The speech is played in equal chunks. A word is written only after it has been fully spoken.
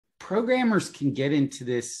programmers can get into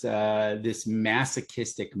this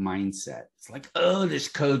masochistic mindset. It's like, oh, this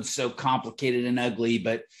code's so complicated and ugly,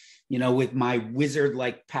 but with my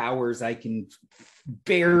wizard-like powers, I can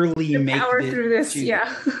barely make power through this.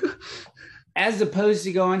 Yeah. As opposed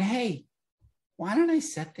to going, hey, why don't I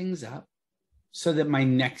set things up so that my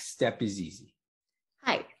next step is easy?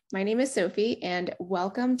 Hi, my name is Sophie, and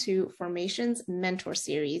welcome to Formation's Mentor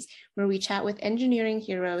Series, where we chat with engineering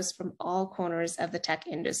heroes from all corners of the tech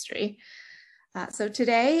industry. So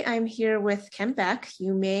today I'm here with Beck.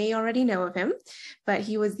 You may already know of him, but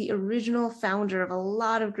he was the original founder of a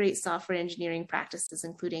lot of great software engineering practices,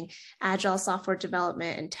 including agile software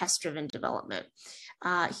development and test-driven development.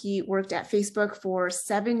 He worked at Facebook for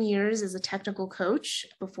 7 years as a technical coach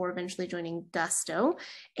before eventually joining Gusto.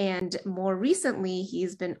 And more recently,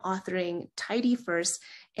 he's been authoring Tidy First,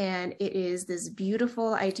 and it is this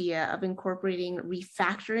beautiful idea of incorporating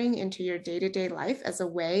refactoring into your day-to-day life as a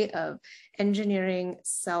way of engineering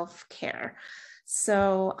self-care.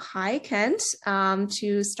 So hi, Kent.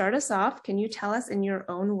 To start us off, can you tell us in your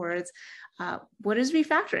own words, what is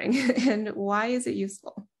refactoring and why is it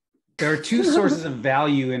useful? There are two sources of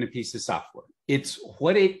value in a piece of software. It's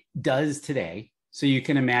what it does today. So you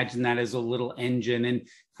can imagine that as a little engine. And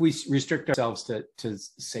if we restrict ourselves to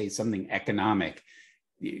say something economic,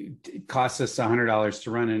 it costs us $100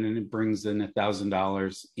 to run it and it brings in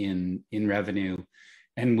 $1,000 in revenue.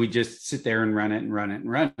 And we just sit there and run it and run it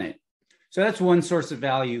and run it. So that's one source of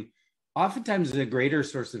value. Oftentimes the greater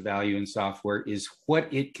source of value in software is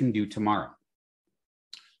what it can do tomorrow.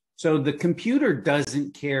 So the computer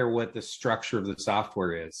doesn't care what the structure of the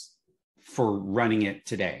software is for running it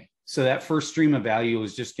today. So that first stream of value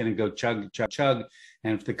is just going to go chug, chug, chug.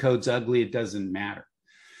 And if the code's ugly, it doesn't matter.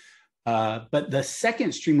 But the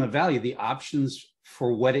second stream of value, the options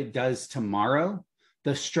for what it does tomorrow,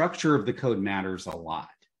 the structure of the code matters a lot.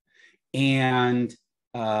 And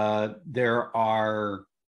there are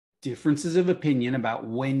differences of opinion about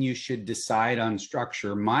when you should decide on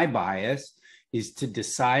structure. My bias is to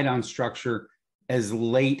decide on structure as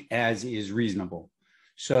late as is reasonable.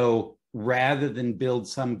 So rather than build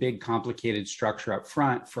some big complicated structure up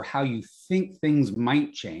front for how you think things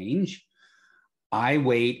might change, I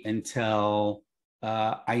wait until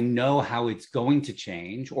I know how it's going to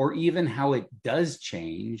change or even how it does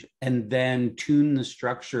change, and then tune the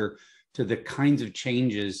structure to the kinds of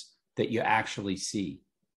changes that you actually see.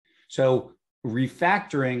 So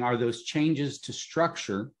refactoring are those changes to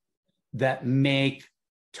structure that make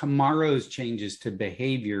tomorrow's changes to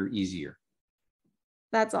behavior easier.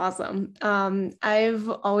 That's awesome. I've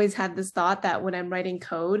always had this thought that when I'm writing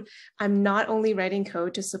code, I'm not only writing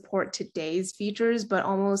code to support today's features, but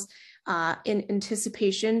almost in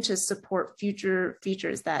anticipation to support future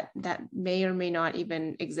features that may or may not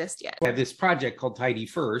even exist yet. I have this project called Tidy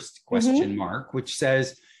First, question mark, which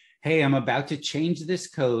says, hey, I'm about to change this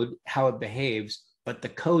code, how it behaves, but the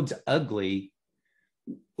code's ugly.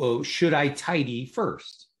 Well, should I tidy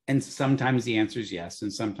first? And sometimes the answer is yes,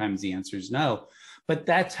 and sometimes the answer is no. But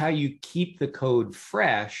that's how you keep the code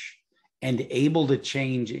fresh and able to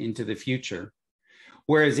change into the future.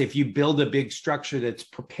 Whereas if you build a big structure that's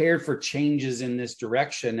prepared for changes in this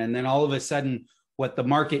direction, and then all of a sudden what the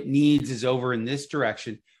market needs is over in this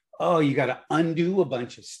direction, oh, you got to undo a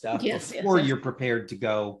bunch of stuff before you're prepared to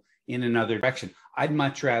go in another direction. I'd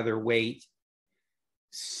much rather wait,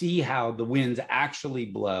 see how the winds actually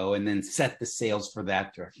blow, and then set the sails for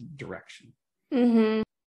that direction. Mm-hmm.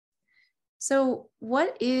 So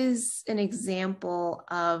what is an example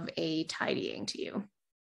of a tidying to you?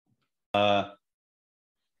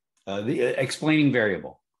 The explaining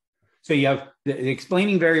variable. So you have the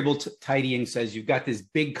explaining variable tidying says you've got this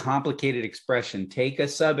big complicated expression. Take a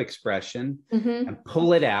sub-expression and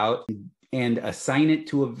pull it out and assign it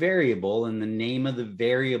to a variable, and the name of the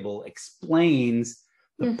variable explains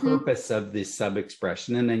the purpose of this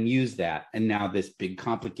sub-expression, and then use that. And now this big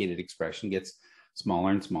complicated expression gets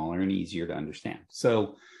smaller and smaller and easier to understand.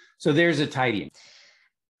 So there's a tidying.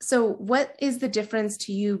 So what is the difference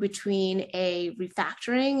to you between a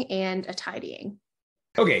refactoring and a tidying?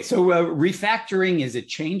 Okay, so refactoring is a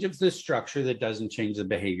change of the structure that doesn't change the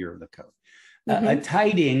behavior of the code. A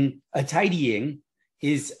tidying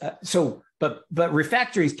is but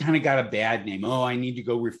refactoring's kind of got a bad name. Oh, I need to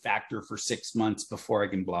go refactor for 6 months before I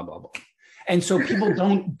can blah blah blah. And so people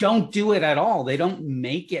don't do it at all. They don't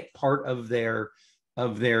make it part of their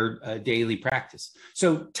daily practice.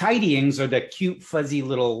 So tidyings are the cute, fuzzy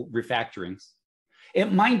little refactorings.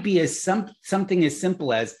 It might be something as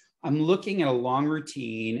simple as I'm looking at a long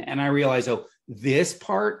routine and I realize, oh, this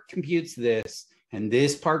part computes this, and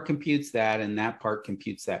this part computes that, and that part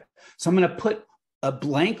computes that. So I'm going to put a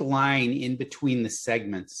blank line in between the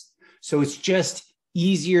segments. So it's just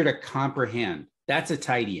easier to comprehend. That's a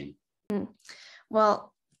tidying.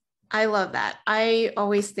 Well, I love that. I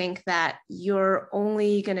always think that you're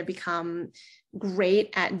only going to become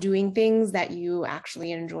great at doing things that you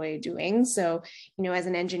actually enjoy doing. So, as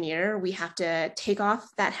an engineer, we have to take off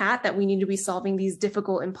that hat that we need to be solving these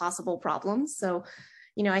difficult, impossible problems. So,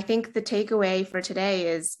 I think the takeaway for today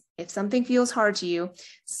is if something feels hard to you,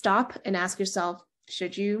 stop and ask yourself,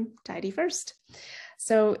 should you tidy first?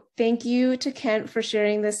 So thank you to Kent for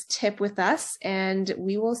sharing this tip with us, and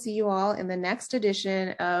we will see you all in the next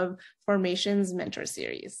edition of Formations Mentor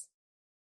Series.